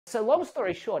So long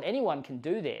story short, anyone can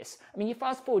do this. I mean, you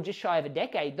fast forward just shy of a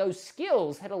decade, those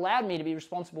skills had allowed me to be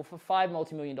responsible for 5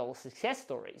 multi-million-dollar success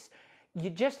stories. You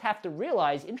just have to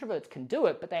realize introverts can do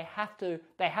it, but they have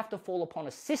to fall upon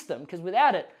a system, because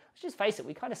without it, let's just face it,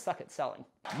 we kind of suck at selling.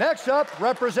 Next up,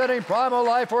 representing Primal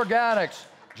Life Organics,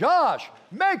 Josh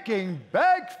Making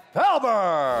Bank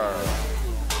Felber.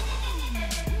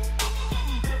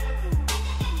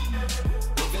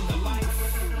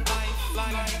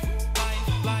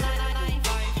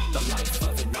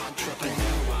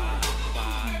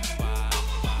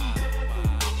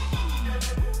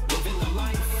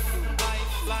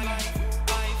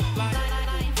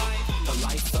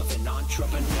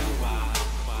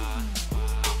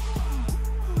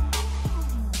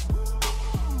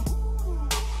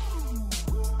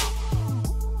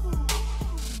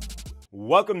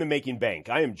 Welcome to Making Bank.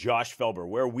 I am Josh Felber,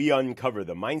 where we uncover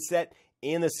the mindset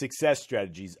and the success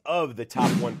strategies of the top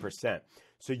 1%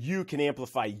 so you can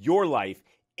amplify your life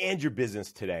and your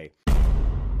business today.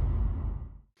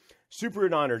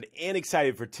 Super honored and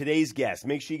excited for today's guest.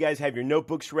 Make sure you guys have your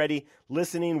notebooks ready,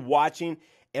 listening, watching,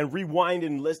 and rewind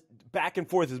and list back and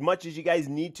forth as much as you guys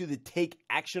need to take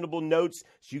actionable notes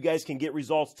so you guys can get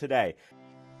results today.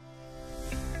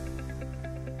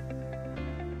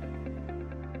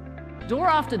 Door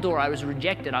after door, I was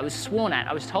rejected, I was sworn at,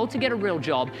 I was told to get a real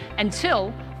job,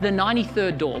 until the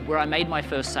 93rd door where I made my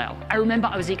first sale. I remember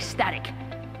I was ecstatic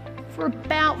for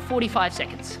about 45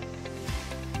 seconds.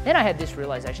 Then I had this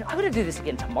realization, I'm gonna do this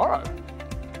again tomorrow.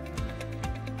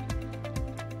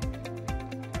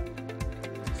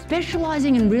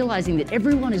 Specializing and realizing that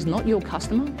everyone is not your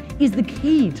customer is the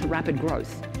key to rapid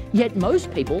growth. Yet most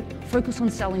people focus on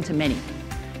selling to many.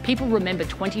 People remember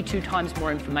 22 times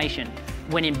more information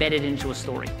when embedded into a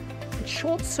story. It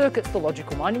short circuits the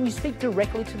logical mind and you speak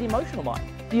directly to the emotional mind.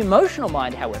 The emotional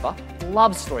mind, however,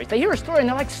 loves stories. They hear a story and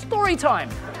they're like, story time.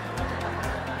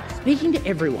 Speaking to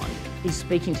everyone is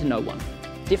speaking to no one.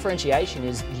 Differentiation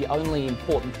is the only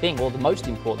important thing, or the most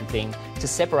important thing, to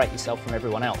separate yourself from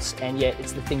everyone else, and yet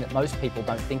it's the thing that most people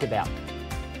don't think about.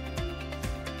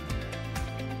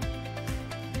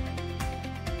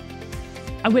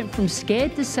 I went from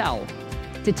scared to sell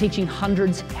to teaching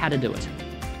hundreds how to do it.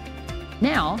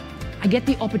 Now, I get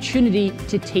the opportunity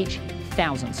to teach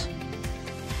thousands.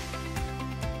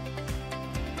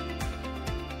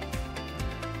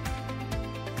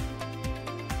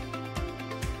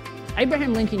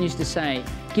 Abraham Lincoln used to say,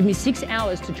 give me 6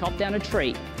 hours to chop down a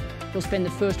tree, you'll spend the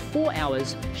first 4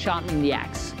 hours sharpening the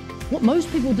axe. What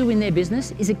most people do in their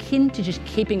business is akin to just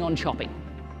keeping on chopping.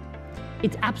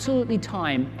 It's absolutely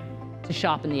time to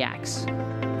sharpen the axe.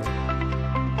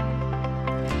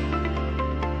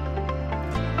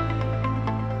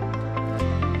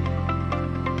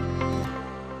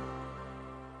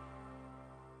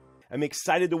 I'm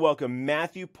excited to welcome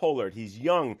Matthew Pollard. He's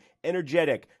young,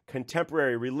 energetic,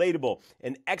 contemporary, relatable,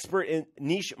 an expert in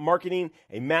niche marketing,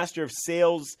 a master of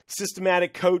sales,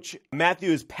 systematic coach.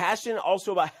 Matthew is passionate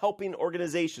also about helping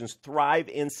organizations thrive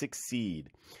and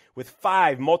succeed. With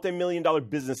 5 multi-million-dollar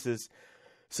businesses,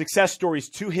 success stories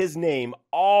to his name,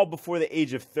 all before the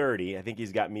age of 30. I think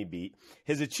he's got me beat.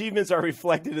 His achievements are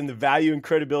reflected in the value and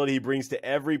credibility he brings to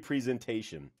every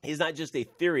presentation. He's not just a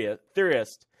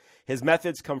theorist. His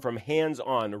methods come from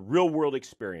hands-on, real-world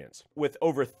experience. With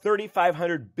over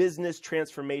 3,500 business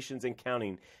transformations and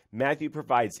counting, Matthew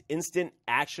provides instant,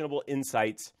 actionable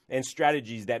insights and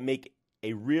strategies that make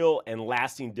a real and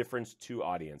lasting difference to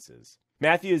audiences.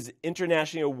 Matthew is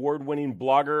internationally award-winning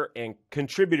blogger and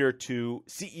contributor to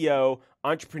CEO,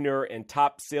 Entrepreneur, and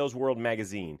Top Sales World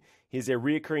magazine. He is a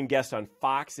recurring guest on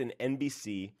Fox and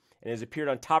NBC and has appeared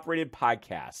on top-rated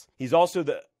podcasts. He's also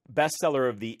the bestseller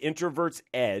of The Introvert's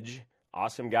Edge.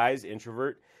 Awesome, guys,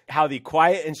 Introvert. How the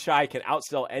Quiet and Shy Can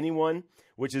Outsell Anyone,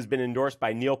 which has been endorsed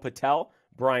by Neil Patel,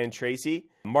 Brian Tracy,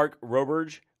 Mark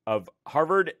Roberge of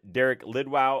Harvard, Derek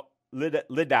Lidow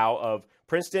of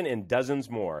Princeton, and dozens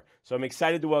more. So I'm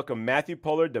excited to welcome Matthew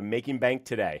Pollard to Making Bank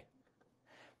today.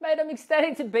 Mate, I'm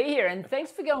excited to be here, and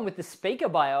thanks for going with the speaker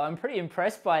bio. I'm pretty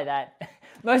impressed by that.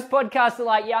 Most podcasts are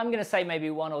like, yeah, I'm going to say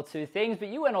maybe 1 or 2 things, but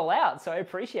you went all out, so I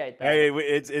appreciate that. Hey,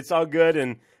 it's all good,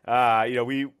 and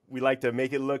we like to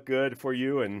make it look good for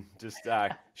you, and just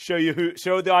show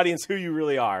the audience who you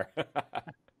really are.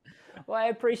 Well, I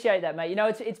appreciate that, mate. You know,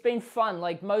 it's been fun.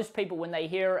 Like most people, when they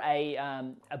hear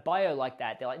a bio like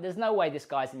that, they're like, there's no way this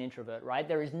guy's an introvert, right?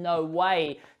 There is no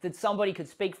way that somebody could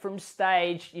speak from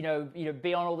stage, you know,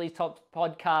 be on all these top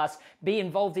podcasts, be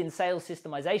involved in sales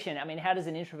systemization. I mean, how does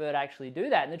an introvert actually do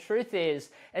that? And the truth is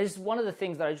one of the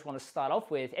things that I just want to start off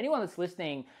with. Anyone that's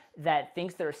listening that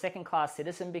thinks they're a second-class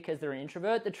citizen because they're an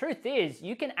introvert. The truth is,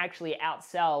 you can actually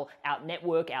outsell,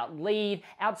 out-network, out-lead,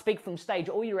 outspeak from stage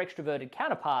all your extroverted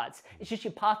counterparts. It's just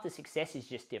your path to success is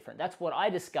just different. That's what I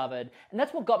discovered, and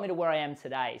that's what got me to where I am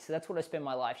today. So that's what I spend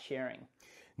my life sharing.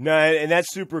 No, and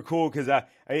that's super cool because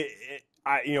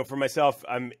for myself,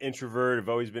 I'm introvert. I've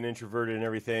always been introverted and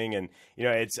everything, and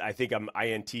I think I'm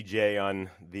INTJ on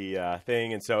the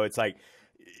thing, and so it's like,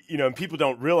 and people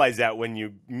don't realize that when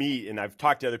you meet. And I've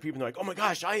talked to other people, and they're like, "Oh my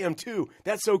gosh, I am too.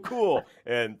 That's so cool."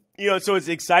 And so it's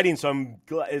exciting. So I'm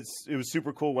glad it was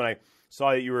super cool when I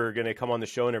saw that you were going to come on the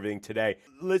show and everything today.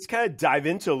 Let's kind of dive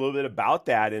into a little bit about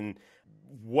that and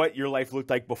what your life looked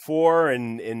like before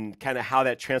and kind of how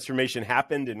that transformation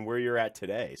happened and where you're at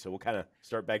today. So we'll kind of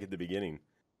start back at the beginning.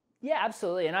 Yeah,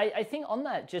 absolutely. And I think on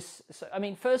that,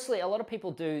 firstly, a lot of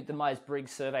people do the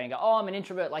Myers-Briggs survey and go, "Oh, I'm an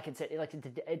introvert," like it's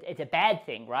a bad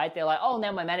thing, right? They're like, "Oh,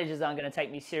 now my managers aren't going to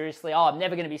take me seriously. Oh, I'm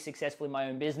never going to be successful in my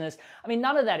own business." I mean,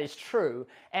 none of that is true.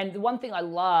 And the one thing I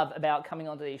love about coming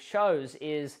onto these shows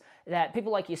is that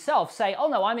people like yourself say, "Oh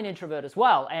no, I'm an introvert as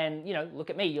well." And look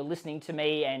at me, you're listening to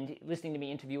me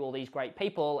interview all these great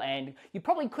people, and you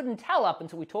probably couldn't tell up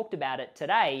until we talked about it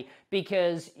today,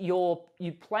 because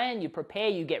you plan, you prepare,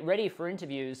 you get ready for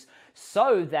interviews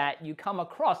so that you come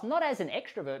across not as an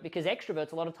extrovert, because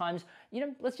extroverts a lot of times,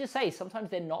 let's just say sometimes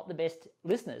they're not the best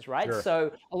listeners, right? Sure.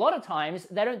 So a lot of times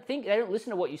they don't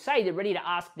listen to what you say, they're ready to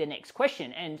ask their next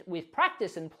question. And with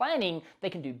practice and planning, they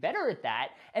can do better at that.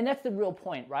 And that's the real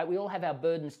point, right? We all have our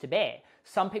burdens to bear.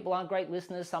 Some people aren't great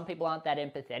listeners, some people aren't that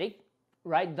empathetic,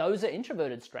 right? Those are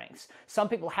introverted strengths. Some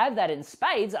people have that in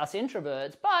spades, us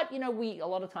introverts, but we a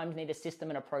lot of times need a system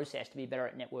and a process to be better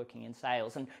at networking and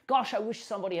sales. And gosh, I wish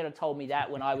somebody had told me that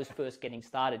when I was first getting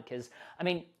started, because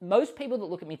most people that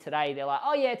look at me today, they're like,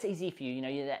 "Oh yeah, it's easy for you.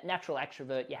 You're that natural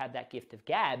extrovert, you have that gift of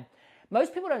gab."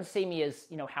 Most people don't see me as,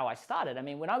 how I started.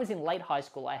 When I was in late high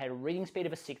school, I had a reading speed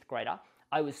of a 6th grader.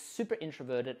 I was super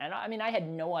introverted, and I had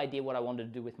no idea what I wanted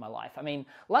to do with my life.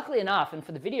 Luckily enough, and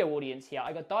for the video audience here,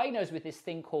 I got diagnosed with this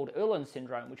thing called Irlen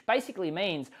syndrome, which basically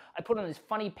means I put on this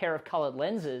funny pair of colored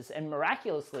lenses, and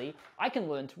miraculously, I can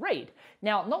learn to read.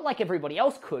 Now, not like everybody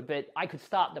else could, but I could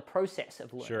start the process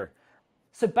of learning. Sure.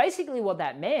 So basically what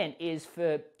that meant is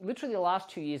for literally the last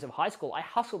 2 years of high school, I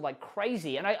hustled like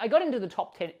crazy. And I got into the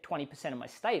top 20% of my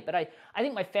state, but I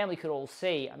think my family could all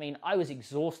see, I was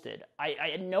exhausted. I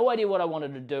had no idea what I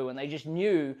wanted to do, and they just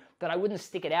knew that I wouldn't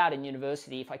stick it out in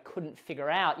university if I couldn't figure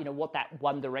out, what that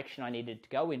one direction I needed to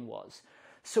go in was.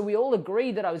 So we all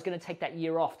agreed that I was going to take that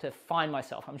year off to find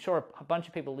myself. I'm sure a bunch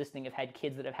of people listening have had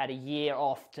kids that have had a year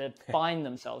off to find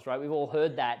themselves, right? We've all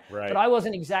heard that. Right. But I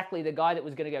wasn't exactly the guy that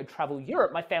was going to go travel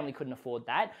Europe. My family couldn't afford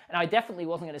that. And I definitely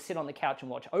wasn't going to sit on the couch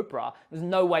and watch Oprah. There's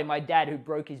no way my dad, who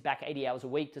broke his back 80 hours a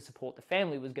week to support the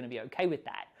family, was going to be okay with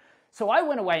that. So I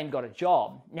went away and got a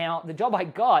job. Now, the job I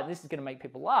got, and this is going to make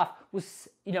people laugh, was,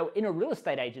 in a real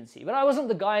estate agency. But I wasn't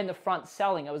the guy in the front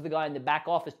selling. I was the guy in the back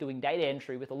office doing data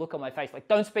entry with a look on my face like,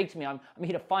 "Don't speak to me. I'm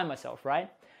here to find myself,"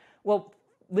 right? Well,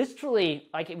 literally,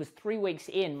 it was 3 weeks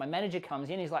in, my manager comes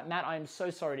in. He's like, "Matt, I am so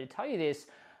sorry to tell you this.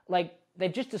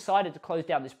 They've just decided to close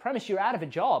down this premise. You're out of a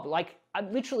job."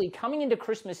 I'm literally coming into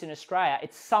Christmas in Australia.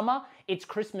 It's summer, it's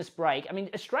Christmas break.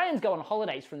 Australians go on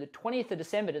holidays from the 20th of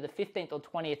December to the 15th or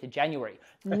 20th of January.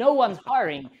 No one's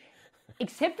hiring,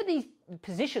 except for these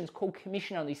positions called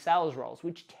commission-only sales roles,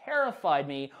 which terrified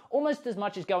me almost as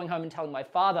much as going home and telling my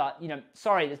father,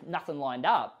 "Sorry, there's nothing lined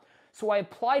up." So I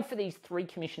applied for these 3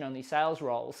 commission-only sales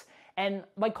roles, and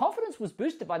my confidence was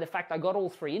boosted by the fact I got all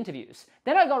 3 interviews.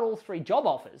 Then I got all 3 job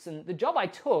offers, and the job I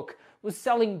took was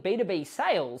selling B2B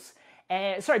sales,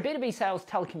 B2B sales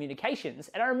telecommunications.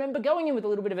 And I remember going in with a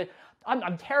little bit of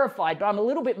I'm terrified, but I'm a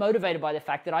little bit motivated by the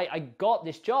fact that I got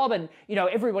this job, and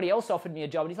everybody else offered me a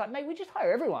job. And he's like, "Mate, we just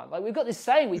hire everyone. We've got this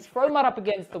saying, we throw mud up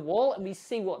against the wall and we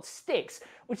see what sticks,"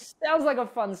 which sounds like a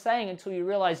fun saying until you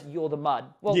realize you're the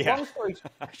mud. Well, Yeah. Long story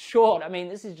short,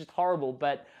 this is just horrible,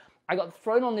 but I got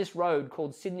thrown on this road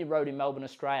called Sydney Road in Melbourne,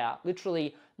 Australia.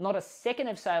 Literally not a second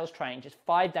of sales training, just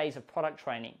 5 days of product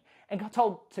training, and got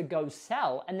told to go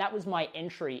sell. And that was my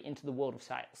entry into the world of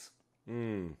sales.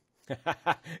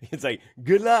 It's like,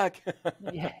 good luck.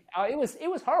 Yeah, it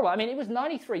was horrible. It was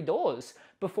 93 doors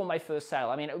before my first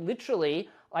sale. Literally,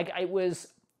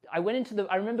 I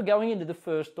remember going into the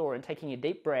first door and taking a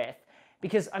deep breath,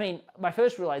 because, my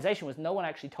first realization was no one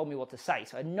actually told me what to say.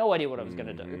 So I had no idea what I was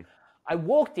going to do. I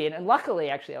walked in, and luckily,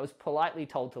 actually, I was politely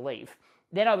told to leave.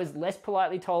 Then I was less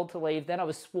politely told to leave. Then I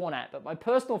was sworn at. But my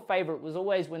personal favorite was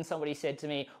always when somebody said to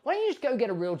me, "Why don't you just go get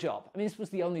a real job?" This was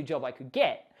the only job I could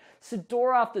get. So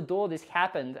door after door this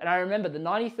happened. And I remember the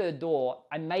 93rd door,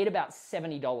 I made about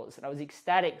 $70. And I was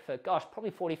ecstatic for, gosh, probably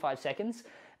 45 seconds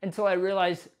until I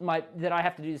realized that I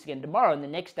have to do this again tomorrow and the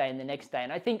next day and the next day.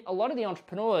 And I think a lot of the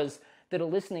entrepreneurs that are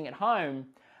listening at home,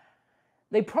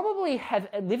 they probably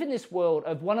live in this world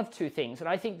of one of two things. And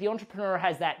I think the entrepreneur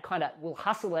has that kind of, we'll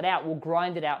hustle it out, we'll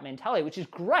grind it out mentality, which is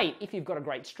great if you've got a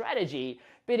great strategy.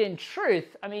 But in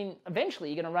truth, I mean, eventually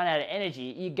you're going to run out of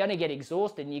energy, you're going to get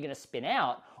exhausted and you're going to spin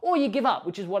out, or you give up,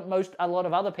 which is what a lot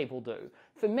of other people do.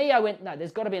 For me, I went, no,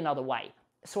 there's got to be another way.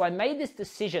 So I made this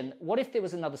decision, what if there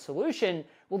was another solution?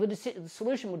 Well, the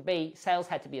solution would be sales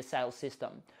had to be a sales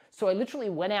system. So I literally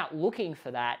went out looking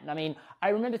for that. And I mean, I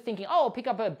remember thinking, oh, I'll pick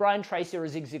up a Brian Tracy or a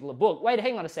Zig Ziglar book. Wait,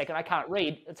 hang on a second, I can't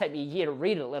read. It'll take me a year to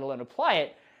read it, let alone apply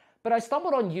it. But I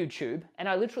stumbled on YouTube and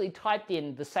I literally typed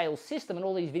in the sales system and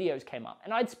all these videos came up.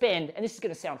 And I'd spend, and this is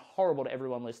going to sound horrible to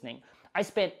everyone listening, I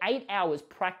spent 8 hours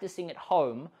practicing at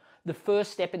home the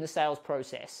first step in the sales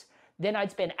process. Then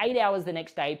I'd spend 8 hours the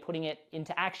next day putting it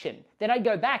into action. Then I'd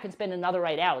go back and spend another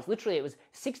 8 hours. Literally, it was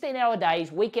 16-hour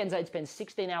days. Weekends, I'd spend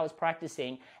 16 hours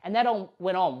practicing. And that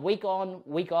went on, week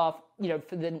off,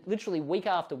 for literally week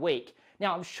after week.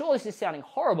 Now, I'm sure this is sounding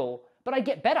horrible, but I'd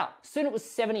get better. Soon it was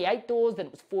 78 doors, then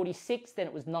it was 46, then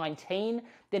it was 19,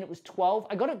 then it was 12.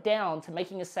 I got it down to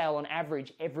making a sale on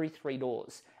average every 3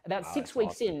 doors. About 6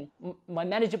 weeks in, my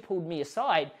manager pulled me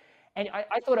aside. And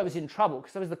I thought I was in trouble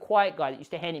because I was the quiet guy that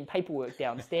used to hand in paperwork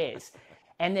downstairs.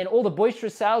 And then all the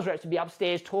boisterous sales reps would be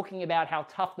upstairs talking about how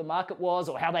tough the market was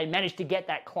or how they managed to get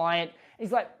that client. And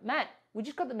he's like, Matt, we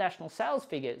just got the national sales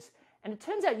figures. And it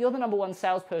turns out you're the #1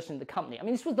 salesperson in the company. I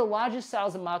mean, this was the largest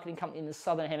sales and marketing company in the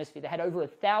Southern Hemisphere. They had over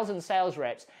 1,000 sales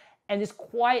reps. And this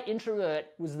quiet introvert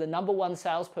was the #1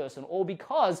 salesperson, all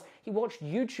because he watched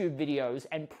YouTube videos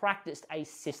and practiced a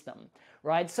system,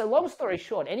 right? So long story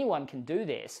short, anyone can do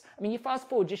this. I mean, you fast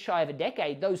forward just shy of a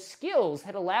decade, those skills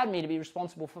had allowed me to be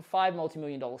responsible for 5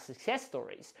 multi-million-dollar success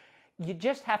stories. You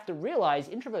just have to realize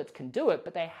introverts can do it,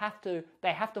 but they have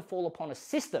to fall upon a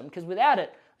system, because without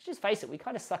it, let's just face it, we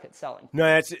kind of suck at selling. No,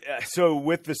 that's so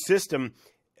with the system,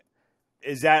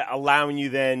 is that allowing you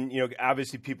then,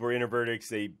 obviously people are introverted,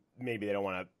 maybe they don't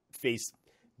want to face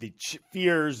the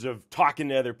fears of talking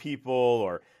to other people,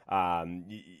 or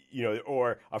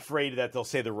or afraid that they'll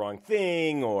say the wrong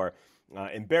thing, or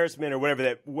embarrassment, or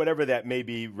whatever that may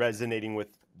be resonating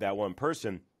with that one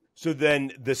person. So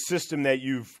then the system that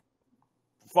you've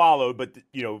followed, but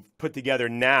put together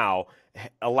now,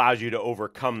 allows you to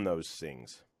overcome those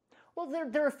things. Well,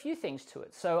 there are a few things to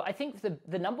it. So I think the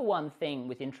 #1 thing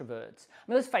with introverts,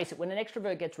 I mean, let's face it, when an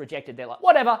extrovert gets rejected, they're like,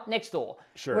 whatever, next door.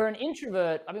 Sure. Where an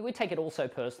introvert, I mean, we take it all so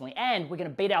personally, and we're going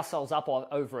to beat ourselves up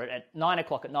over it at 9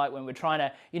 o'clock at night when we're trying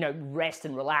to, rest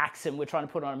and relax, and we're trying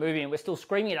to put on a movie, and we're still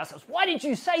screaming at ourselves, why did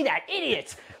you say that,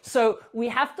 idiot? So we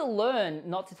have to learn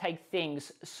not to take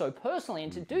things so personally,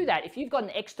 and to do that, if you've got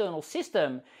an external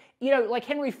system, like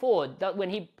Henry Ford,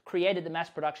 when he created the mass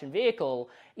production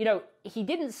vehicle, he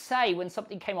didn't say when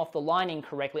something came off the line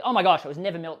incorrectly, oh my gosh, I was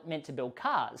never meant to build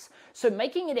cars. So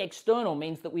making it external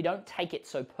means that we don't take it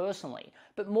so personally.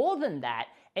 But more than that,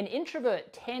 an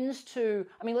introvert tends to,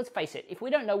 I mean, let's face it, if we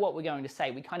don't know what we're going to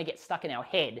say, we kind of get stuck in our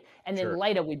head, and then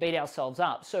later we beat ourselves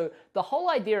up. So the whole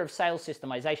idea of sales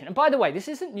systemization, and by the way, this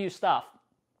isn't new stuff.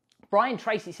 Brian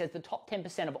Tracy says the top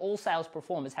 10% of all sales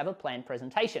performers have a planned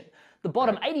presentation. The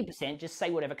bottom 80% just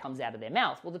say whatever comes out of their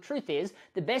mouth. Well, the truth is,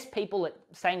 the best people at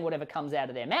saying whatever comes out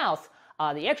of their mouth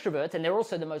are the extroverts, and they're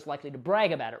also the most likely to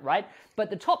brag about it, right? But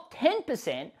the top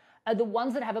 10% are the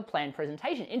ones that have a planned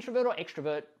presentation, introvert or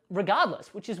extrovert,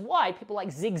 regardless, which is why people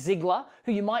like Zig Ziglar,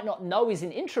 who you might not know is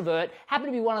an introvert, happen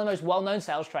to be one of the most well-known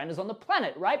sales trainers on the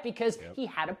planet, right? Because he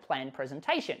had a planned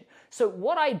presentation. So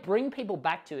what I bring people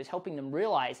back to is helping them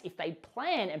realize if they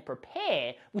plan and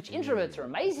prepare, which introverts are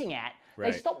amazing at,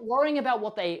 they stop worrying about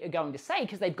what they are going to say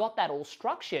because they've got that all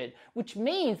structured, which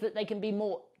means that they can be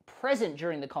more present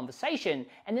during the conversation,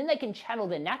 and then they can channel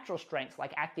their natural strengths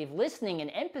like active listening and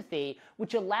empathy,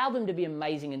 which allow them to be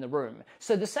amazing in the room.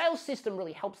 So the sales system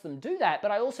really helps them do that,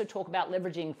 but I also talk about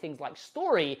leveraging things like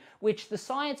story, which the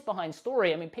science behind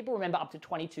story, I mean, people remember up to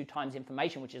 22 times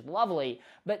information, which is lovely,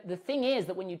 but the thing is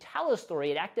that when you tell a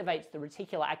story, it activates the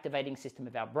reticular activating system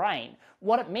of our brain.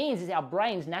 What it means is our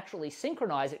brains naturally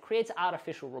synchronize, it creates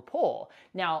artificial rapport.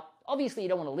 Now, Obviously, you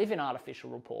don't want to live in artificial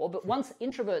rapport, but once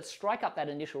introverts strike up that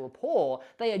initial rapport,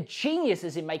 they are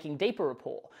geniuses in making deeper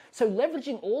rapport. So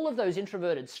leveraging all of those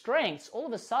introverted strengths, all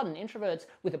of a sudden, introverts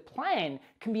with a plan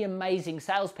can be amazing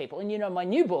salespeople. And you know, my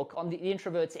new book on the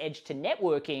introvert's edge to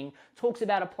networking talks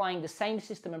about applying the same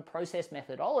system and process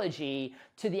methodology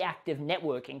to the active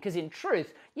networking. Because in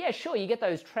truth, yeah, sure, you get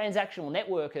those transactional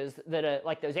networkers that are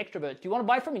like those extroverts. Do you want to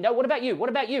buy from me? No, what about you? What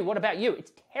about you? What about you?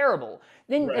 It's terrible.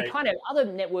 Then the kind of other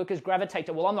networkers gravitate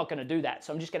to, well, I'm not going to do that.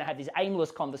 So I'm just going to have these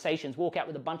aimless conversations, walk out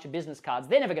with a bunch of business cards.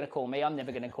 They're never going to call me. I'm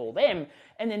never going to call them.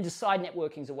 And then decide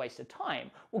networking's a waste of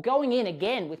time. Well, going in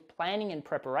again with planning and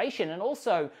preparation and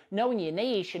also knowing your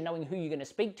niche and knowing who you're going to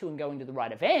speak to and going to the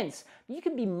right events, you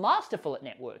can be masterful at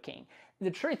networking.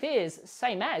 The truth is,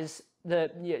 same as the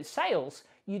sales,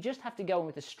 you just have to go in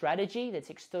with a strategy that's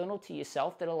external to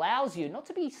yourself that allows you not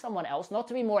to be someone else, not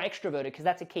to be more extroverted, because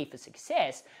that's a key for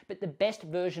success, but the best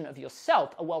version of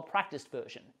yourself, a well-practiced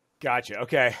version. Gotcha.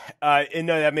 Okay. And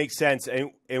no, that makes sense.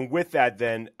 And with that,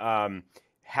 then,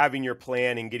 having your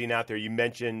plan and getting out there, you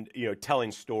mentioned,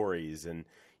 telling stories and,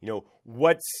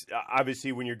 what's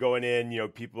obviously when you're going in,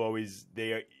 people always,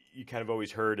 you kind of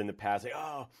always heard in the past, like,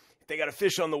 oh, if they got a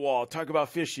fish on the wall, talk about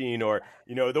fishing or,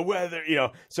 the weather,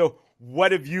 So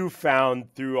what have you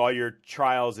found through all your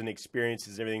trials and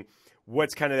experiences and everything?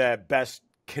 What's kind of that best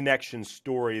connection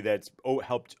story that's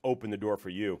helped open the door for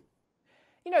you?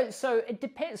 So it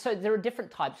depends. So there are different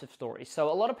types of stories.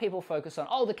 So a lot of people focus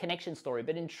on, the connection story.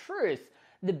 But in truth,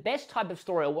 the best type of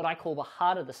story, or what I call the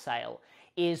heart of the sale,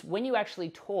 is when you actually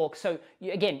talk. So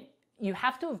you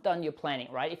have to have done your planning,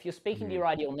 right? If you're speaking to your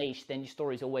ideal niche, then your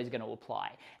story is always going to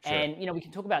apply. Sure. And, we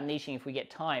can talk about niching if we get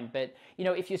time, but,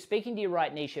 if you're speaking to your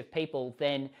right niche of people,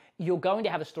 then you're going to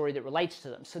have a story that relates to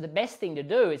them. So the best thing to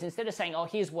do is instead of saying, oh,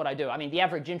 here's what I do. I mean, the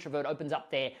average introvert opens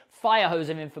up their fire hose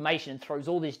of information and throws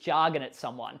all this jargon at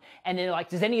someone. And they're like,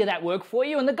 does any of that work for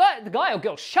you? And the guy or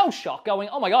girl shell shock going,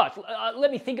 oh my gosh,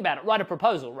 let me think about it, write a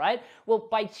proposal, right? Well,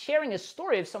 by sharing a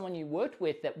story of someone you worked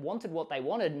with that wanted what they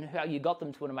wanted and how you got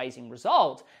them to an amazing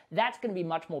result, that's going to be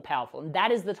much more powerful. And that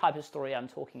is the type of story I'm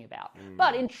talking about.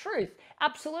 But in truth,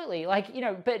 absolutely,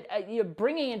 you're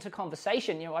bringing into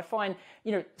conversation, I find,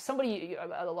 somebody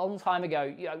a long time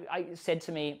ago, I said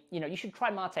to me, you should try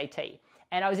mate tea.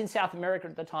 And I was in South America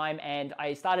at the time, and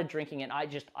I started drinking it.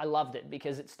 I loved it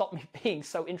because it stopped me being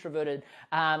so introverted,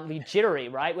 jittery,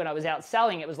 right? When I was out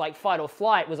selling, it was like fight or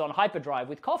flight was on hyperdrive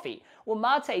with coffee. Well,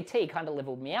 mate tea kind of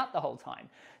leveled me out the whole time.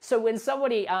 So when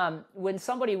somebody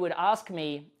would ask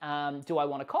me, do I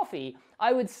want a coffee?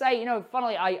 I would say,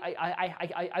 funnily,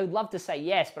 I would love to say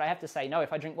yes, but I have to say no.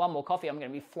 If I drink one more coffee, I'm going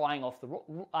to be flying off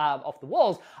the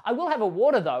walls. I will have a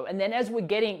water though, and then as we're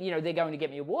getting, they're going to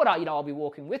get me a water. I'll be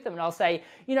walking with them, and I'll say,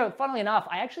 funnily enough,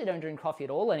 I actually don't drink coffee at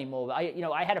all anymore.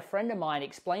 I had a friend of mine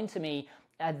explain to me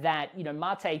that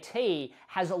mate tea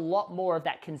has a lot more of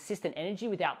that consistent energy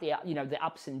without the the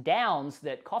ups and downs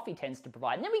that coffee tends to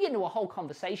provide. And then we get into a whole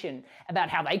conversation about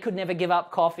how they could never give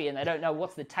up coffee and they don't know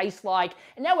what's the taste like.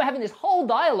 And now we're having this whole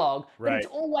dialogue, but it's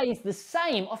always the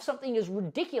same of something as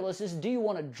ridiculous as do you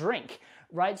want to drink,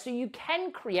 right? So you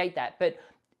can create that, but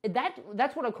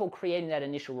that's what I call creating that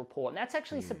initial rapport. And that's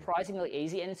actually surprisingly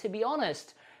easy. And to be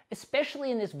honest,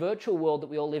 especially in this virtual world that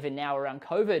we all live in now around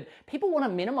COVID, people want to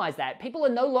minimize that. People are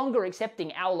no longer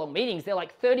accepting hour-long meetings. They're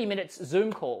like 30 minutes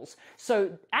Zoom calls.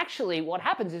 So actually what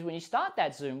happens is when you start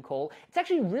that Zoom call, it's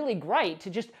actually really great to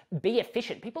just be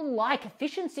efficient. People like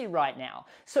efficiency right now.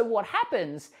 So what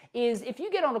happens is if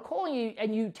you get on a call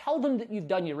and you tell them that you've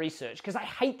done your research, because I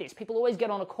hate this. People always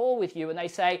get on a call with you and they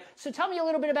say, so tell me a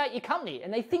little bit about your company.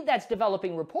 And they think that's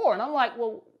developing rapport. And I'm like,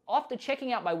 well, after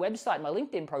checking out my website and my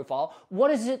LinkedIn profile, what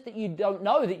is it that you don't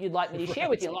know that you'd like me to share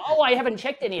with you? Like, oh, I haven't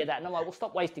checked any of that. And I'm like, well,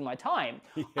 stop wasting my time.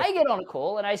 I get on a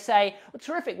call and I say, well,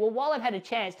 terrific. Well, while I've had a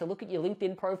chance to look at your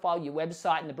LinkedIn profile, your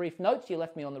website, and the brief notes you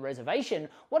left me on the reservation,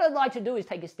 what I'd like to do is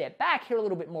take a step back, hear a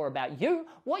little bit more about you,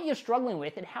 what you're struggling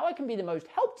with, and how I can be the most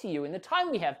help to you in the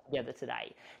time we have together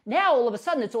today. Now, all of a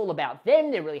sudden, it's all about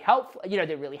them. They're really helpful.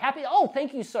 They're really happy. Oh,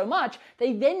 thank you so much.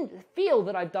 They then feel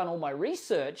that I've done all my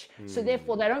research. So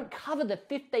therefore, they don't cover the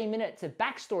 15 minutes of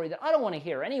backstory that I don't want to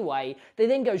hear anyway. They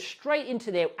then go straight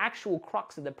into their actual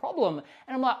crux of the problem.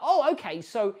 And I'm like, oh, okay,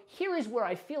 so here is where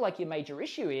I feel like your major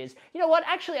issue is. You know what?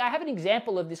 Actually, I have an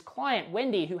example of this client,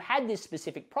 Wendy, who had this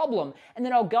specific problem. And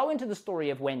then I'll go into the story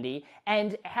of Wendy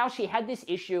and how she had this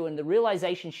issue and the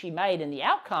realization she made and the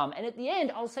outcome. And at the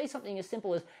end, I'll say something as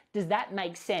simple as, does that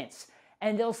make sense?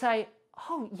 And they'll say,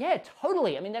 oh yeah,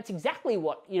 totally. I mean, that's exactly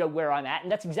what, where I'm at,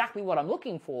 and that's exactly what I'm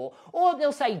looking for. Or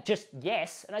they'll say just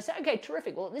yes. And I say, okay,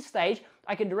 terrific. Well, at this stage,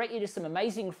 I can direct you to some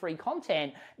amazing free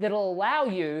content that'll allow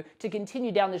you to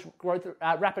continue down this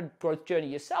rapid growth journey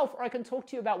yourself, or I can talk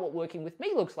to you about what working with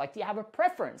me looks like. Do you have a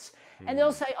preference? And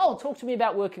they'll say, oh, talk to me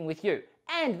about working with you.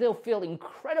 And they'll feel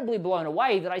incredibly blown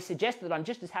away that I suggested that I'm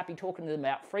just as happy talking to them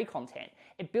about free content.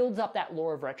 It builds up that law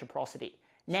of reciprocity.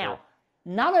 Now,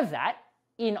 none of that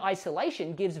in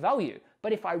isolation gives value.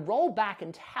 But if I roll back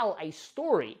and tell a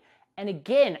story, and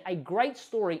again, a great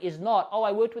story is not, oh,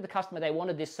 I worked with a customer, they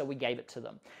wanted this, so we gave it to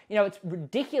them. It's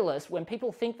ridiculous when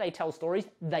people think they tell stories,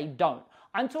 they don't.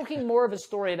 I'm talking more of a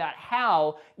story about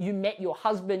how you met your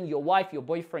husband, your wife, your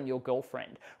boyfriend, your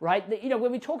girlfriend, right?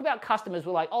 When we talk about customers,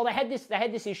 we're like, oh, they had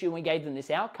this issue and we gave them this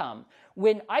outcome.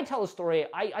 When I tell a story,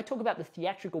 I talk about the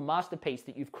theatrical masterpiece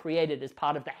that you've created as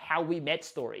part of the how we met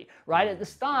story, right? At the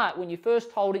start, when you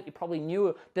first told it, you probably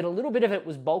knew that a little bit of it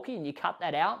was bulky and you cut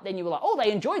that out. Then you were like, oh, they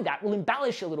enjoyed that. We'll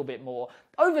embellish a little bit more.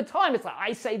 Over time, it's like,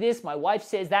 I say this, my wife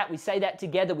says that, we say that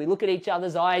together, we look at each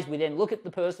other's eyes, we then look at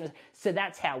the person. So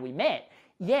that's how we met.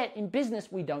 Yet in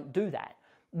business, we don't do that.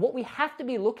 What we have to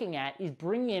be looking at is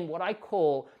bringing in what I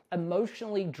call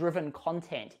emotionally driven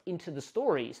content into the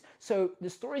stories. So the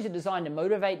stories are designed to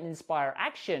motivate and inspire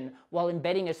action while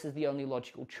embedding us as the only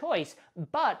logical choice.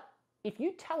 But if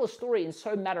you tell a story in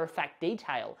so matter-of-fact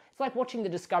detail, it's like watching the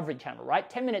Discovery Channel, right?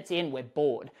 10 minutes in, we're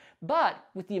bored. But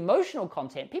with the emotional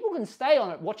content, people can stay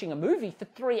on it watching a movie for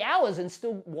 3 hours and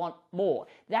still want more.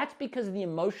 That's because of the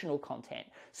emotional content.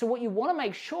 So what you want to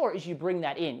make sure is you bring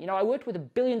that in. I worked with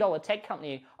 $1 billion tech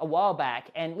company a while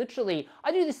back, and literally,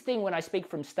 I do this thing when I speak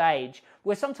from stage,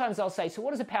 where sometimes I'll say, so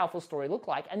what does a powerful story look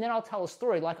like? And then I'll tell a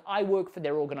story like I work for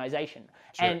their organization,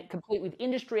 and complete with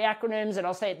industry acronyms, and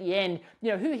I'll say at the end,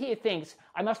 who here thinks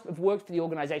I must have worked for the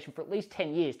organization for at least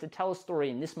 10 years to tell a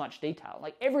story in this much detail?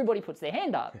 Like, everybody puts their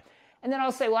hand up. And then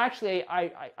I'll say, well, actually,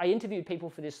 I interviewed people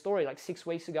for this story like 6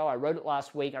 weeks ago. I wrote it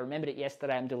last week. I remembered it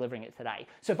yesterday. I'm delivering it today.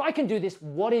 So if I can do this,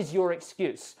 what is your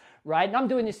excuse, right? And I'm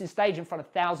doing this in stage in front of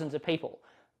thousands of people.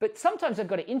 But sometimes I've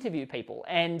got to interview people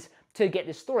and to get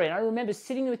this story. And I remember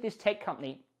sitting with this tech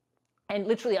company, and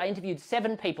literally I interviewed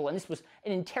 7 people, and this was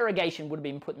an interrogation, would have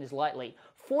been putting this lightly.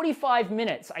 45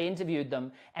 minutes I interviewed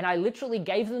them, and I literally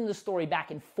gave them the story back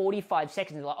in 45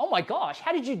 seconds. They're like, oh my gosh,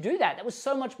 how did you do that? That was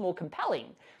so much more compelling.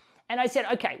 And I said,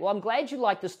 okay, well, I'm glad you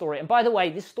like the story. And by the way,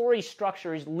 this story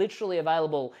structure is literally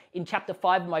available in chapter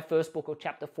 5 of my first book or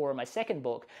chapter 4 of my second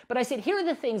book. But I said, here are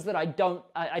the things that I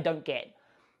don't get.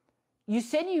 You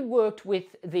said you worked with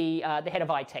the head of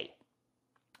IT.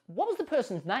 What was the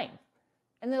person's name?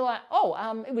 And they're like,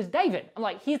 oh, it was David. I'm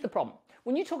like, here's the problem.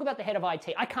 When you talk about the head of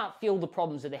IT, I can't feel the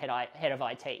problems of the head of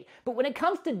IT. But when it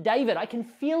comes to David, I can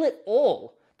feel it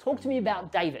all. Talk to me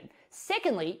about David.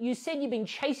 Secondly, you said you've been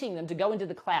chasing them to go into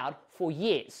the cloud for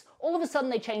years. All of a sudden,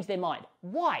 they changed their mind.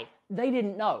 Why? They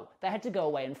didn't know. They had to go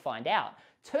away and find out.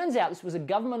 Turns out this was a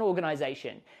government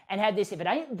organization and had this, if it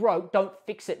ain't broke, don't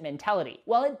fix it mentality.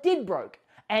 Well, it did break,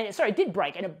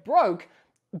 and it broke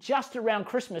just around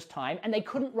Christmas time, and they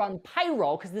couldn't run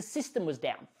payroll because the system was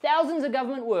down. Thousands of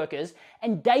government workers,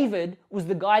 and David was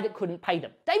the guy that couldn't pay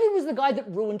them. David was the guy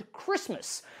that ruined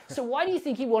Christmas. So why do you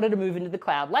think he wanted to move into the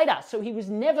cloud later? So he was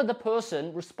never the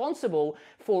person responsible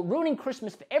for ruining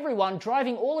Christmas for everyone,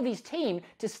 driving all of his team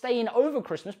to stay in over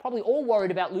Christmas, probably all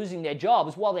worried about losing their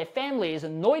jobs, while their family is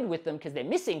annoyed with them because they're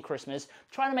missing Christmas,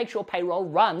 trying to make sure payroll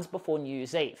runs before New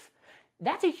Year's Eve.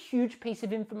 That's a huge piece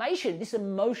of information, this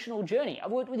emotional journey. I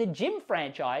worked with a gym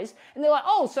franchise, and they're like,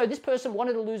 oh, so this person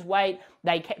wanted to lose weight.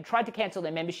 They tried to cancel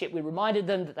their membership. We reminded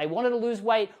them that they wanted to lose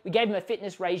weight. We gave them a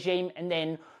fitness regime, and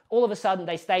then all of a sudden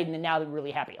they stayed, and now they're really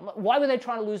happy. I'm like, why were they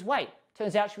trying to lose weight?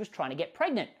 Turns out she was trying to get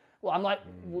pregnant. Well, I'm like,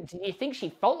 well, do you think she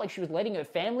felt like she was letting her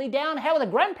family down? How are the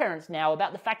grandparents now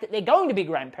about the fact that they're going to be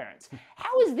grandparents?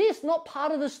 How is this not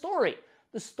part of the story?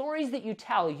 The stories that you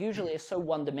tell usually are so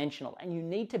one-dimensional, and you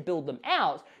need to build them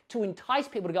out to entice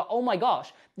people to go, oh my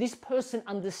gosh, this person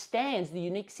understands the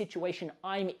unique situation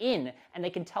I'm in, and they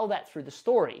can tell that through the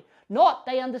story. Not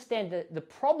they understand the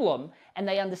problem and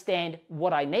they understand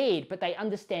what I need, but they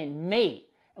understand me.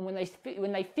 And when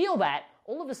they feel that,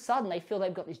 all of a sudden they feel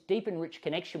they've got this deep and rich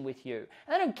connection with you.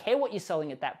 And they don't care what you're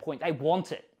selling at that point. They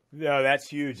want it. No, that's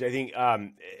huge. I think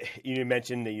you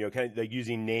mentioned that, kind of like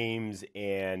using names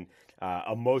and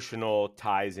emotional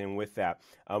ties in with that.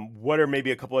 What are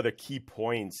maybe a couple other key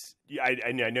points?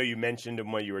 I know you mentioned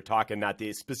them when you were talking, not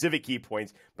the specific key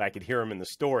points, but I could hear them in the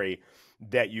story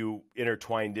that you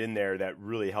intertwined in there that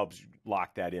really helps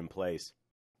lock that in place.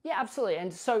 Yeah, absolutely.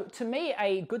 And so to me,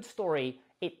 a good story,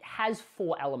 it has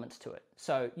 4 elements to it.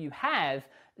 So you have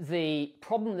the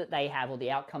problem that they have or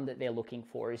the outcome that they're looking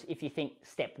for is if you think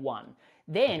step one.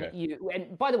 Then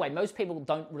and by the way, most people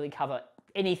don't really cover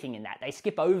anything in that. They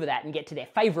skip over that and get to their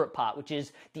favorite part, which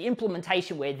is the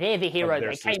implementation where they're the hero.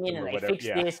 They came in and they fixed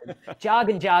this. And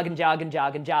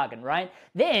jargon, right?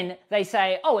 Then they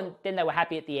say, oh, and then they were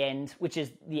happy at the end, which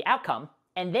is the outcome.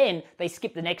 And then they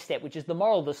skip the next step, which is the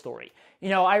moral of the story.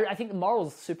 I think the moral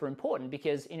is super important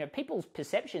because, people's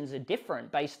perceptions are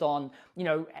different based on,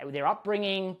 their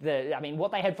upbringing,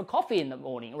 what they had for coffee in the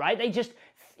morning, right? They just,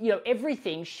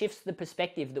 everything shifts the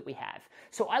perspective that we have.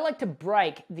 So I like to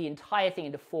break the entire thing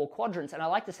into 4 quadrants. And I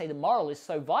like to say the moral is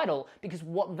so vital because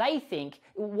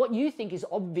what you think is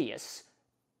obvious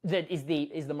that is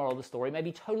the moral of the story, may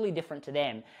be totally different to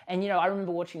them. And I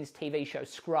remember watching this TV show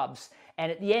Scrubs,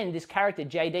 and at the end, this character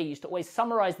JD used to always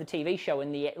summarize the TV show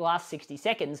in the last 60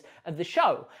 seconds of the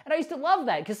show. And I used to love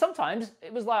that because sometimes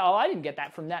it was like, oh, I didn't get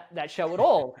that from that show at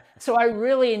all. So I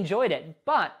really enjoyed it.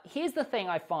 But here's the thing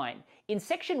I find. In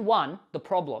section 1, the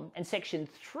problem, and section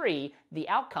 3, the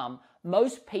outcome,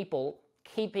 most people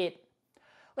keep it,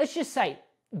 let's just say,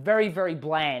 very, very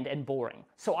bland and boring.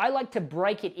 So I like to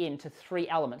break it into 3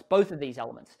 elements, both of these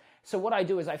elements. So what I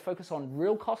do is I focus on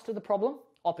real cost of the problem,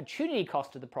 opportunity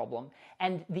cost of the problem,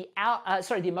 and the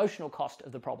emotional cost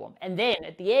of the problem. And then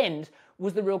at the end,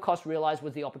 was the real cost realized?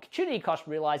 Was the opportunity cost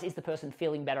realized? Is the person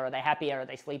feeling better? Are they happier? Are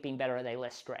they sleeping better? Are they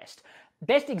less stressed?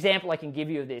 Best example I can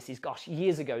give you of this is,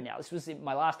 years ago now. This was in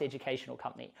my last educational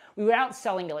company. We were out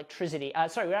selling we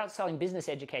were out selling business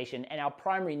education, and our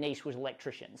primary niche was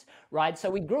electricians, right? So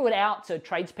we grew it out to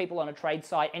tradespeople on a trade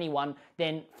site, anyone,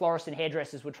 then florists and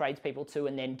hairdressers were tradespeople too,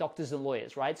 and then doctors and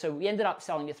lawyers, right? So we ended up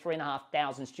selling to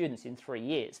 3,500 students in 3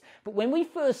 years. But when we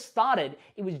first started,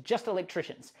 it was just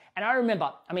electricians. And I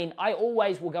remember, I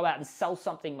always will go out and sell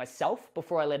something myself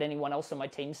before I let anyone else on my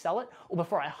team sell it, or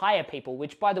before I hire people,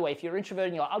 which, by the way, if you're introverted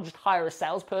and you're like, I'll just hire a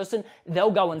salesperson,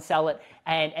 they'll go and sell it,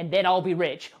 and then I'll be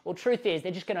rich. Well, truth is,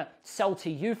 they're just going to sell to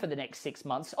you for the next 6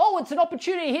 months. Oh, it's an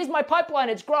opportunity. Here's my pipeline.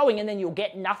 It's growing. And then you'll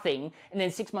get nothing. And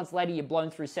then 6 months later, you're blown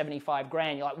through 75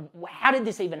 grand. You're like, how did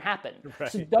this even happen?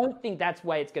 Right. So don't think that's the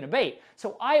way it's going to be.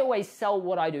 So I always sell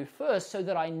what I do first so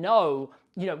that I know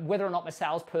whether or not my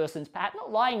salesperson's perhaps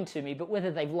not lying to me, but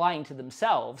whether they're lying to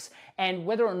themselves, and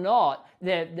whether or not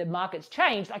the market's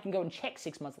changed, I can go and check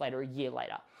 6 months later, a year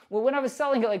later. Well, when I was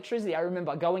selling electricity, I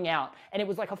remember going out, and it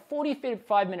was like a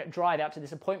 45-minute drive out to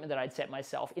this appointment that I'd set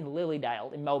myself in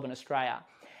Lilydale in Melbourne, Australia.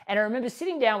 And I remember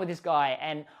sitting down with this guy,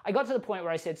 and I got to the point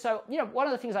where I said, so, one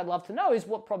of the things I'd love to know is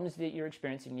what problems that you're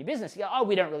experiencing in your business. He goes, oh,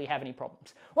 we don't really have any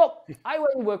problems. Well, I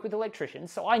only work with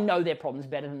electricians, so I know their problems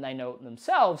better than they know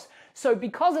themselves. So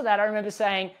because of that, I remember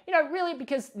saying, really,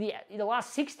 because the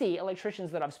last 60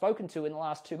 electricians that I've spoken to in the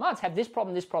last 2 months have this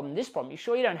problem, this problem, this problem. You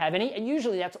sure you don't have any? And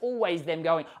usually that's always them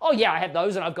going, oh, yeah, I have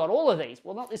those, and I've got all of these.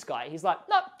 Well, not this guy. He's like,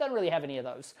 no, don't really have any of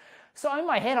those. So in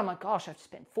my head, I'm like, gosh, I've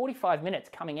spent 45 minutes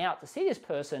coming out to see this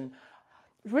person.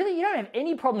 Really, you don't have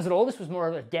any problems at all. This was more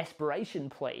of a desperation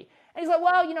plea. And he's like,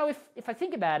 well, if I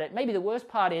think about it, maybe the worst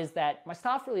part is that my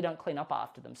staff really don't clean up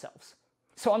after themselves.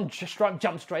 So I'm just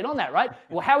jump straight on that, right?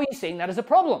 Well, how are you seeing that as a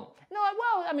problem? And they're like,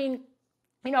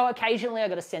 well, occasionally I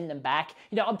got to send them back.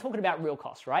 I'm talking about real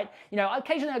costs, right?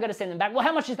 Occasionally I got to send them back. Well,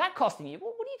 how much is that costing you?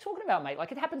 Well, what are you talking about, mate?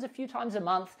 Like, it happens a few times a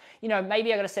month.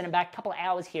 Maybe I got to send them back a couple of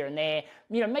hours here and there.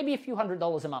 Maybe a few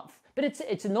 $100s a month. But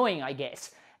it's annoying, I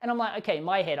guess. And I'm like, okay, in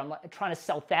my head, I'm like trying to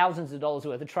sell thousands of dollars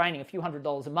worth of training, a few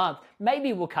 $100s a month.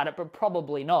 Maybe we'll cut it, but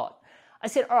probably not. I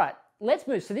said, all right, let's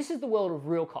move. So this is the world of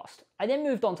real cost. I then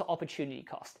moved on to opportunity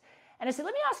cost. And I said,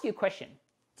 let me ask you a question.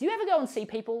 Do you ever go and see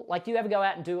people? Like, do you ever go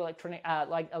out and do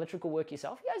electrical work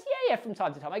yourself? He goes, yeah, from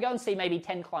time to time. I go and see maybe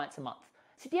 10 clients a month.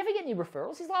 I said, do you ever get any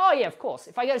referrals? He's like, oh, yeah, of course.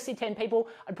 If I go to see 10 people,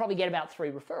 I'd probably get about 3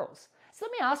 referrals. So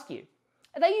let me ask you,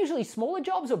 are they usually smaller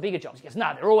jobs or bigger jobs? He goes,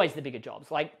 no, they're always the bigger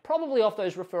jobs. Like, probably off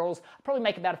those referrals, I probably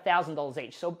make about $1,000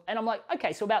 each. And I'm like,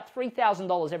 okay, so about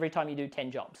 $3,000 every time you do 10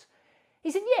 jobs.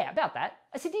 He said, yeah, about that.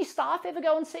 I said, do your staff ever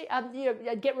go and see,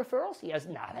 get referrals? He goes,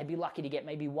 no, they'd be lucky to get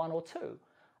maybe 1 or 2.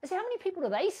 I said, how many people do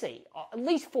they see? Oh, at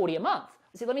least 40 a month.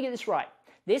 I said, let me get this right.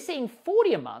 They're seeing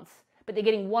 40 a month, but they're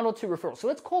getting 1 or 2 referrals. So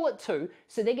let's call it 2.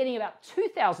 So they're getting about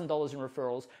 $2,000 in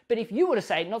referrals. But if you were to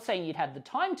say, not saying you'd have the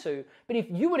time to, but if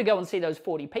you were to go and see those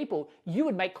 40 people, you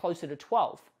would make closer to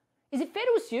 12. Is it fair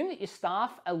to assume that your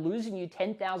staff are losing you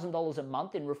 $10,000 a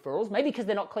month in referrals? Maybe because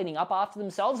they're not cleaning up after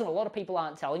themselves and a lot of people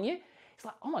aren't telling you. It's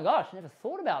like, oh my gosh, I never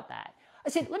thought about that. I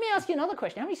said, let me ask you another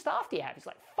question. How many staff do you have? He's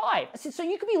like, 5. I said, so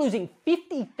you could be losing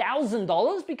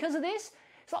 $50,000 because of this?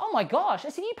 He's like, oh my gosh. I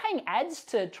said, are you paying ads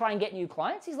to try and get new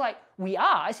clients? He's like, we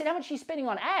are. I said, how much are you spending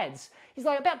on ads? He's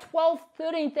like, about $12,000,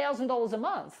 $13,000 a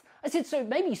month. I said, so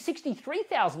maybe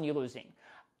 $63,000 you're losing.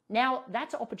 Now,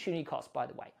 that's opportunity cost, by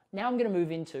the way. Now I'm going to move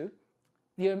into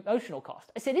the emotional cost.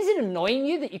 I said, is it annoying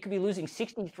you that you could be losing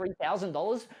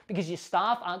 $63,000 because your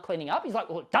staff aren't cleaning up? He's like,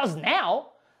 well, it does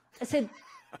now. I said,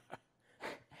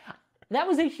 that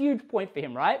was a huge point for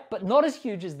him, right? But not as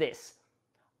huge as this.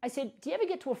 I said, do you ever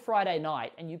get to a Friday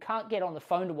night and you can't get on the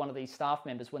phone to one of these staff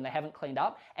members when they haven't cleaned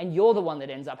up and you're the one that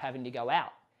ends up having to go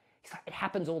out? He's like, it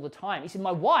happens all the time. He said,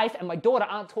 my wife and my daughter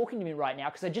aren't talking to me right now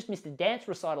because I just missed a dance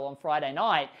recital on Friday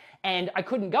night and I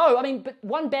couldn't go. I mean, but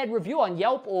one bad review on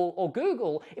Yelp or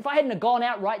Google, if I hadn't have gone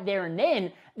out right there and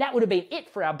then, that would have been it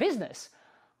for our business.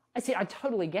 I said, I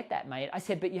totally get that, mate. I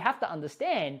said, but you have to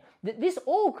understand that this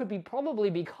all could be probably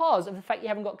because of the fact you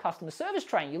haven't got customer service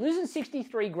training. You're losing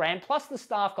 63 grand plus the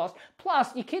staff cost,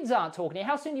 plus your kids aren't talking to you.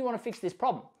 How soon do you want to fix this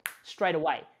problem? Straight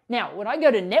away. Now, when I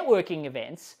go to networking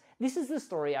events, this is the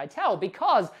story I tell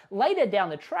because later down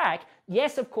the track,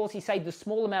 yes, of course, he saved a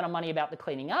small amount of money about the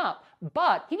cleaning up,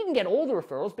 but he didn't get all the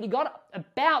referrals, but he got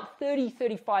about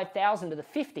 35,000 to the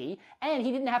 50, and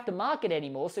he didn't have to market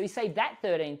anymore, so he saved that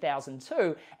 13,000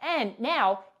 too. And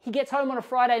now he gets home on a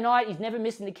Friday night, he's never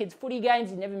missing the kids' footy games,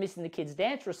 he's never missing the kids'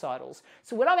 dance recitals.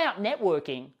 So when I'm out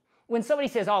networking, when somebody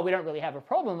says, oh, we don't really have a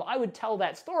problem, I would tell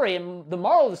that story. And the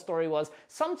moral of the story was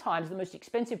sometimes the most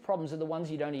expensive problems are the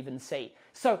ones you don't even see.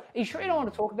 So are you sure you don't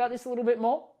want to talk about this a little bit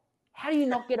more? How do you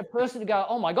not get a person to go,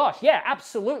 oh my gosh, yeah,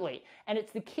 absolutely. And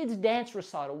it's the kids' dance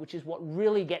recital, which is what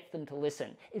really gets them to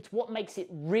listen. It's what makes it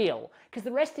real, because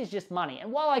the rest is just money.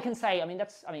 And while I can say,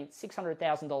 that's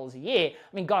 $600,000 a year,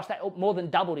 gosh, that more than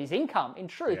doubled his income. In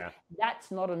truth, that's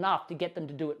not enough to get them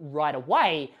to do it right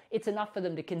away. It's enough for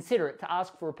them to consider it, to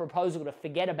ask for a proposal, to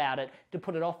forget about it, to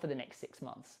put it off for the next 6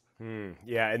 months.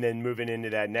 Yeah, and then moving into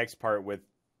that next part with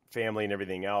family and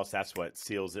everything else, that's what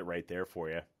seals it right there for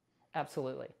you.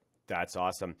 Absolutely. That's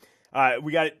awesome.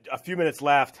 We got a few minutes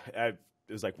left. It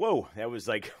was like, whoa, that was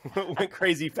like, went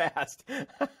crazy fast.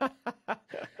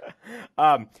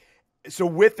 So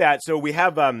with that, so we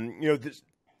have,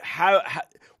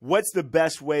 what's the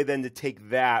best way then to take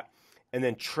that and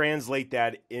then translate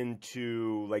that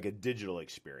into like a digital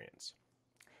experience?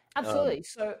 Absolutely.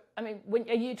 So, when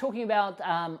are you talking about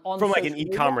on from like an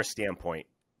e-commerce standpoint?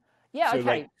 Yeah. So okay.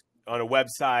 Like on a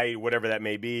website, whatever that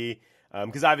may be.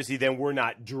 Because obviously then we're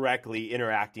not directly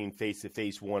interacting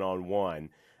face-to-face, one-on-one.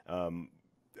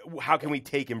 How can we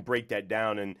take and break that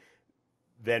down and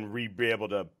then be able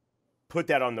to put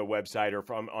that on the website or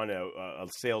on a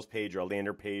sales page or a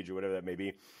landing page or whatever that may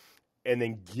be, and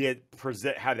then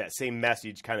have that same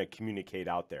message kind of communicate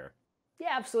out there?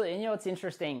 Yeah, absolutely. And it's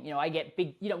interesting, I get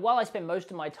big, while I spend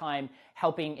most of my time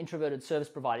helping introverted service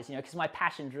providers, because my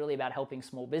passion is really about helping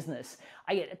small business,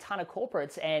 I get a ton of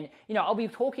corporates and, I'll be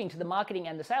talking to the marketing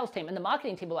and the sales team, and the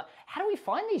marketing team will like, how do we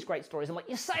find these great stories? I'm like,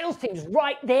 your sales team's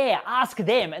right there, ask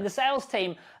them. And the sales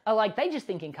team are like, they just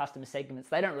think in customer segments,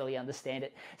 they don't really understand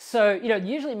it. So,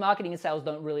 usually marketing and sales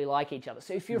don't really like each other.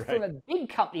 So if you're from a big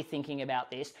company thinking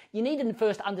about this, you need to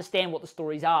first understand what the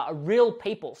stories are real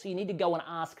people. So you need to go and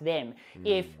ask them.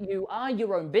 If you are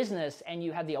your own business and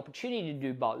you have the opportunity to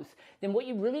do both, then what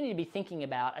you really need to be thinking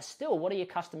about are still, what are your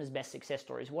customers' best success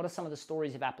stories? What are some of the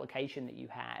stories of application that you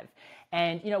have?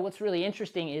 And what's really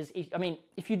interesting is,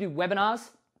 if you do webinars,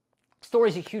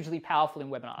 stories are hugely powerful in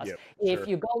webinars. Yep, if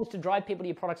your goal is to drive people to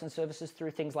your products and services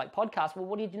through things like podcasts, well,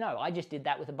 what did you know? I just did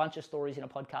that with a bunch of stories in a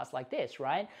podcast like this,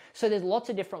 right? So there's lots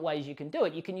of different ways you can do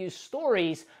it. You can use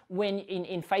stories when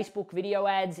in Facebook video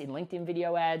ads, in LinkedIn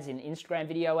video ads, in Instagram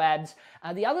video ads.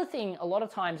 The other thing a lot of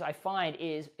times I find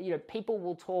is, people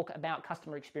will talk about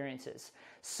customer experiences.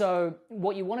 So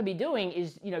what you want to be doing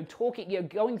is,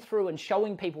 going through and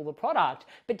showing people the product,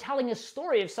 but telling a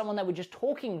story of someone they were just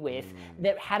talking with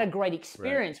that had a great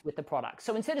experience with the product.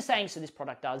 So instead of saying, so this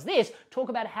product does this, talk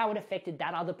about how it affected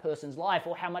that other person's life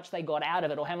or how much they got out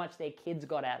of it or how much their kids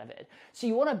got out of it. So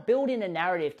you want to build in a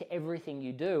narrative to everything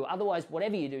you do. Otherwise,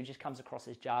 whatever you do just comes across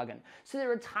as jargon. So there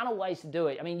are a ton of ways to do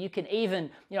it. You can even,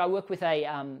 I work with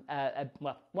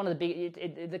one of the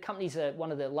big, the company's one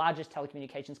of the largest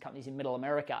telecommunications companies in Middle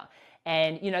America.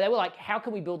 And, they were like, how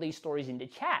can we build these stories into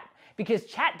chat? Because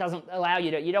chat doesn't allow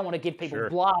you to, you don't want to give people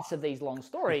blasts of these long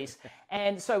stories.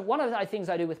 And so one of the things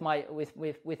I do with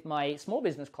my small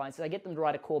business clients is I get them to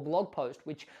write a core blog post,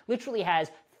 which literally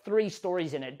has 3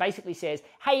 stories in it. It basically says,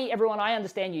 hey, everyone, I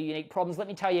understand your unique problems. Let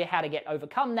me tell you how to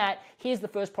overcome that. Here's the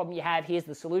first problem you have. Here's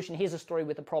the solution. Here's a story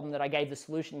with the problem that I gave the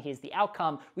solution. Here's the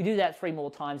outcome. We do that 3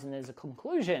 more times and there's a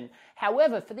conclusion.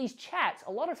 However, for these chats,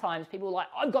 a lot of times people are like,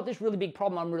 I've got this really big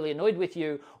problem. I'm really annoyed with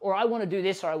you, or I want to do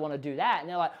this, or I want to do that. And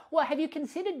they're like, well, have you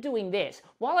considered doing this?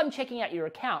 While I'm checking out your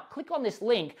account, click on this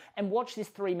link and watch this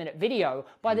 3-minute video.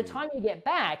 By the time you get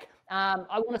back,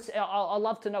 I'd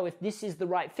love to know if this is the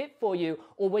right fit for you,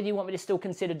 or whether you want me to still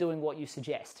consider doing what you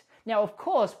suggest. Now, of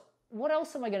course, what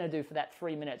else am I going to do for that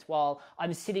 3 minutes while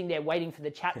I'm sitting there waiting for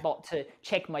the chatbot to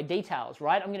check my details,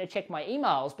 right? I'm going to check my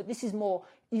emails, but this is more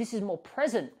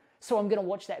present. So I'm going to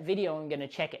watch that video and I'm going to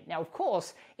check it. Now, of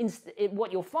course,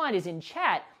 what you'll find is in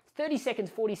chat, 30 seconds,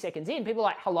 40 seconds in, people are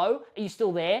like, hello, are you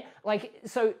still there?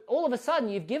 So all of a sudden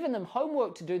you've given them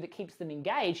homework to do that keeps them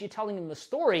engaged. You're telling them the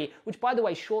story, which by the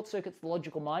way, short circuits the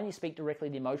logical mind. You speak directly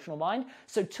to the emotional mind.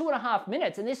 So 2.5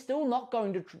 minutes and they're still not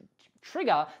going to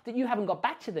trigger that you haven't got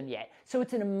back to them yet. So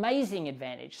it's an amazing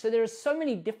advantage. So there are so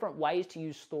many different ways to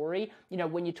use story,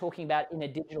 when you're talking about in a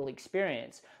digital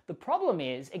experience. The problem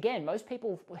is, again, most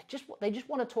people just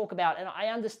want to talk about, and I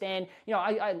understand,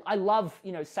 I love,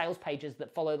 sales pages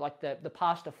that follow like the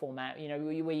pastor format,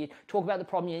 where you talk about the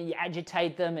problem, you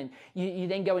agitate them and you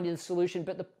then go into the solution.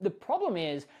 But the problem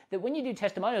is that when you do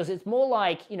testimonials, it's more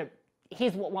like,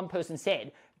 here's what one person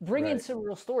said. Bring in some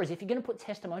real stories. If you're going to put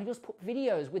testimonials, put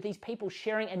videos with these people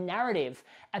sharing a narrative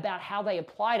about how they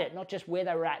applied it, not just where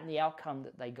they were at and the outcome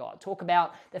that they got. Talk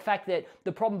about the fact that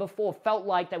the problem before felt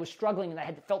like they were struggling and they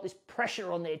had felt this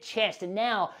pressure on their chest. And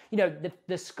now,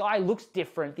 the sky looks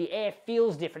different. The air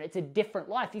feels different. It's a different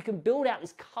life. You can build out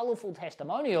this colorful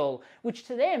testimonial, which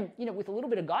to them, with a little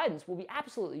bit of guidance will be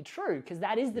absolutely true, because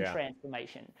that is the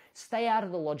transformation. Stay out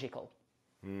of the logical.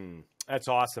 That's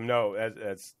awesome. No,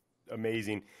 that's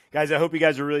amazing. Guys, I hope you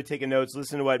guys are really taking notes.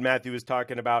 Listen to what Matthew was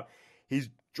talking about. He's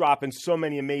dropping so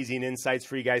many amazing insights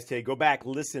for you guys today. Go back,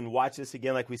 listen, watch this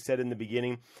again like we said in the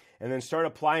beginning, and then start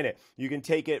applying it. You can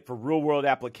take it for real-world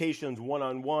applications,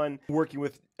 one-on-one, working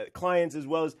with clients, as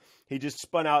well as he just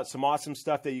spun out some awesome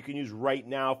stuff that you can use right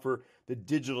now for the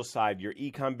digital side, your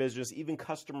e-com business, even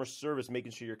customer service,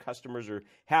 making sure your customers are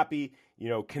happy,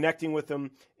 connecting with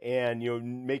them, and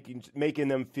making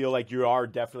them feel like you are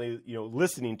definitely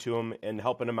listening to them and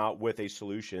helping them out with a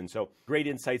solution. So great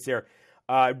insights there.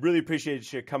 I really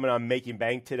appreciate you coming on Making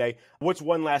Bank today. What's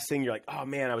one last thing you're like, oh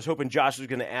man, I was hoping Josh was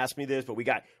going to ask me this, but we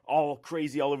got all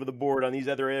crazy all over the board on these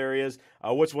other areas.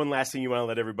 What's one last thing you want to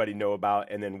let everybody know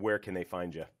about, and then where can they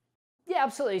find you? Yeah,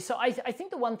 absolutely. So I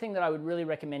think the one thing that I would really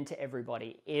recommend to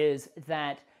everybody is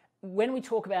that when we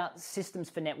talk about systems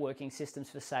for networking, systems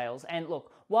for sales, and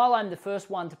look, while I'm the first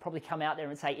one to probably come out there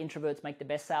and say introverts make the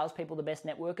best salespeople, the best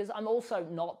networkers, I'm also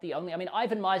not the only.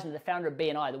 Ivan Meisner, the founder of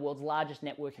BNI, the world's largest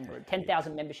networking group,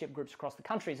 10,000 membership groups across the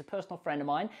country, is a personal friend of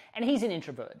mine, and he's an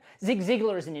introvert. Zig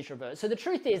Ziglar is an introvert. So the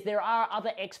truth is there are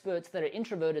other experts that are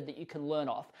introverted that you can learn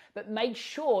off, but make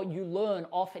sure you learn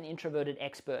off an introverted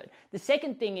expert. The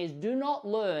second thing is do not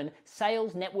learn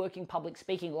sales, networking, public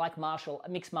speaking like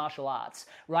mixed martial arts,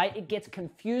 right? It gets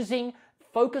confusing.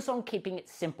 Focus on keeping it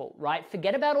simple, right?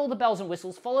 Forget about all the bells and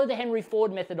whistles. Follow the Henry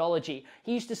Ford methodology.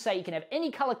 He used to say you can have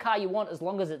any color car you want as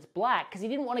long as it's black, because he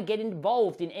didn't want to get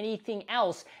involved in anything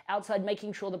else outside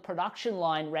making sure the production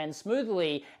line ran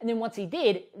smoothly. And then once he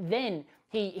did, then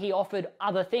he offered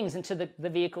other things into the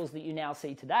vehicles that you now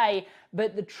see today.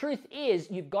 But the truth is,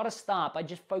 you've got to start by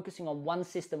just focusing on one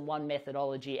system, one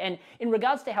methodology. And in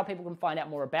regards to how people can find out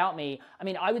more about me,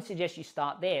 I would suggest you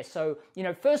start there. So,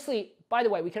 firstly, by the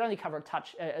way, we can only cover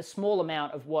a small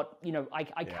amount of what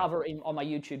I cover on my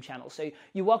YouTube channel. So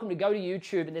you're welcome to go to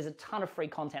YouTube, and there's a ton of free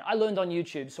content. I learned on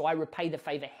YouTube, so I repay the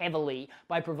favor heavily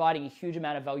by providing a huge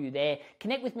amount of value there.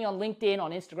 Connect with me on LinkedIn,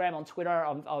 on Instagram, on Twitter,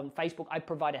 on Facebook. I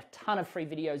provide a ton of free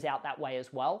videos out that way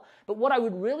as well. But what I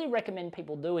would really recommend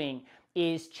people doing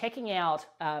is checking out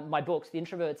my books, The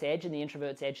Introvert's Edge and The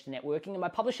Introvert's Edge to Networking. And my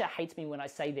publisher hates me when I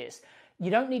say this. You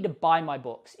don't need to buy my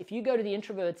books. If you go to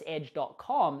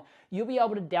theintrovertsedge.com, you'll be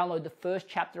able to download the first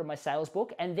chapter of my sales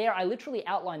book. And there I literally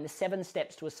outline the 7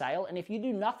 steps to a sale. And if you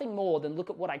do nothing more than look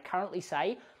at what I currently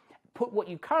say,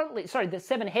 the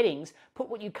 7 headings, put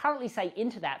what you currently say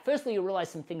into that. Firstly, you'll realize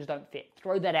some things don't fit.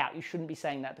 Throw that out. You shouldn't be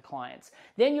saying that to clients.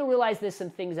 Then you'll realize there's some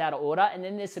things out of order, and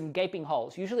then there's some gaping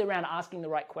holes, usually around asking the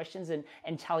right questions and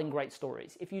telling great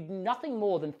stories. If you do nothing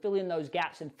more than fill in those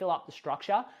gaps and fill up the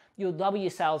structure, you'll double your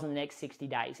sales in the next 60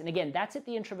 days. And again, that's at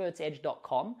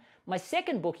theintrovertsedge.com. My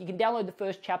second book, you can download the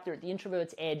first chapter at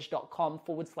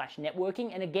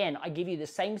theintrovertsedge.com/networking. And again, I give you the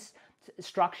same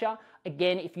structure.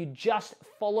 Again, if you just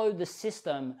follow the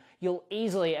system, you'll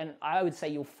easily, and I would say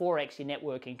you'll 4x your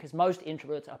networking, because most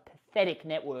introverts are pathetic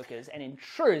networkers. And in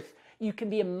truth, you can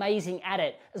be amazing at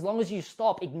it as long as you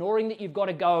stop ignoring that you've got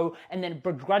to go and then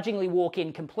begrudgingly walk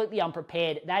in completely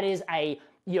unprepared. That is an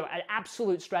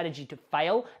absolute strategy to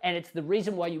fail, and it's the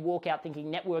reason why you walk out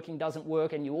thinking networking doesn't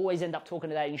work, and you always end up talking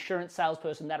to that insurance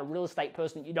salesperson, that a real estate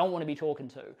person that you don't want to be talking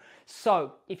to.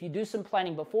 So if you do some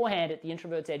planning beforehand at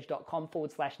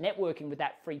theintrovertsedge.com/networking with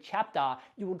that free chapter,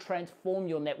 you will transform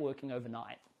your networking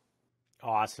overnight.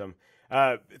 Awesome.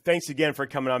 Thanks again for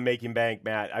coming on Making Bank,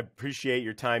 Matt. I appreciate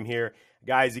your time here.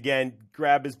 Guys, again,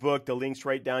 grab his book. The link's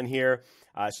right down here.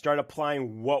 Start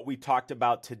applying what we talked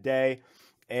about today.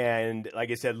 And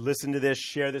like I said, listen to this,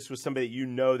 share this with somebody that you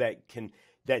know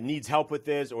that needs help with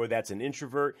this, or that's an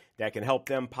introvert that can help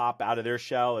them pop out of their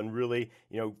shell and really,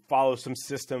 follow some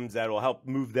systems that will help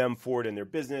move them forward in their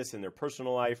business, in their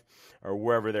personal life, or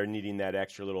wherever they're needing that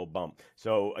extra little bump.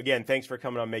 So again, thanks for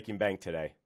coming on Making Bank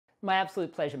today. My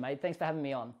absolute pleasure, mate. Thanks for having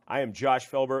me on. I am Josh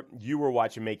Felber. You were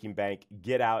watching Making Bank.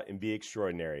 Get out and be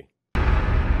extraordinary.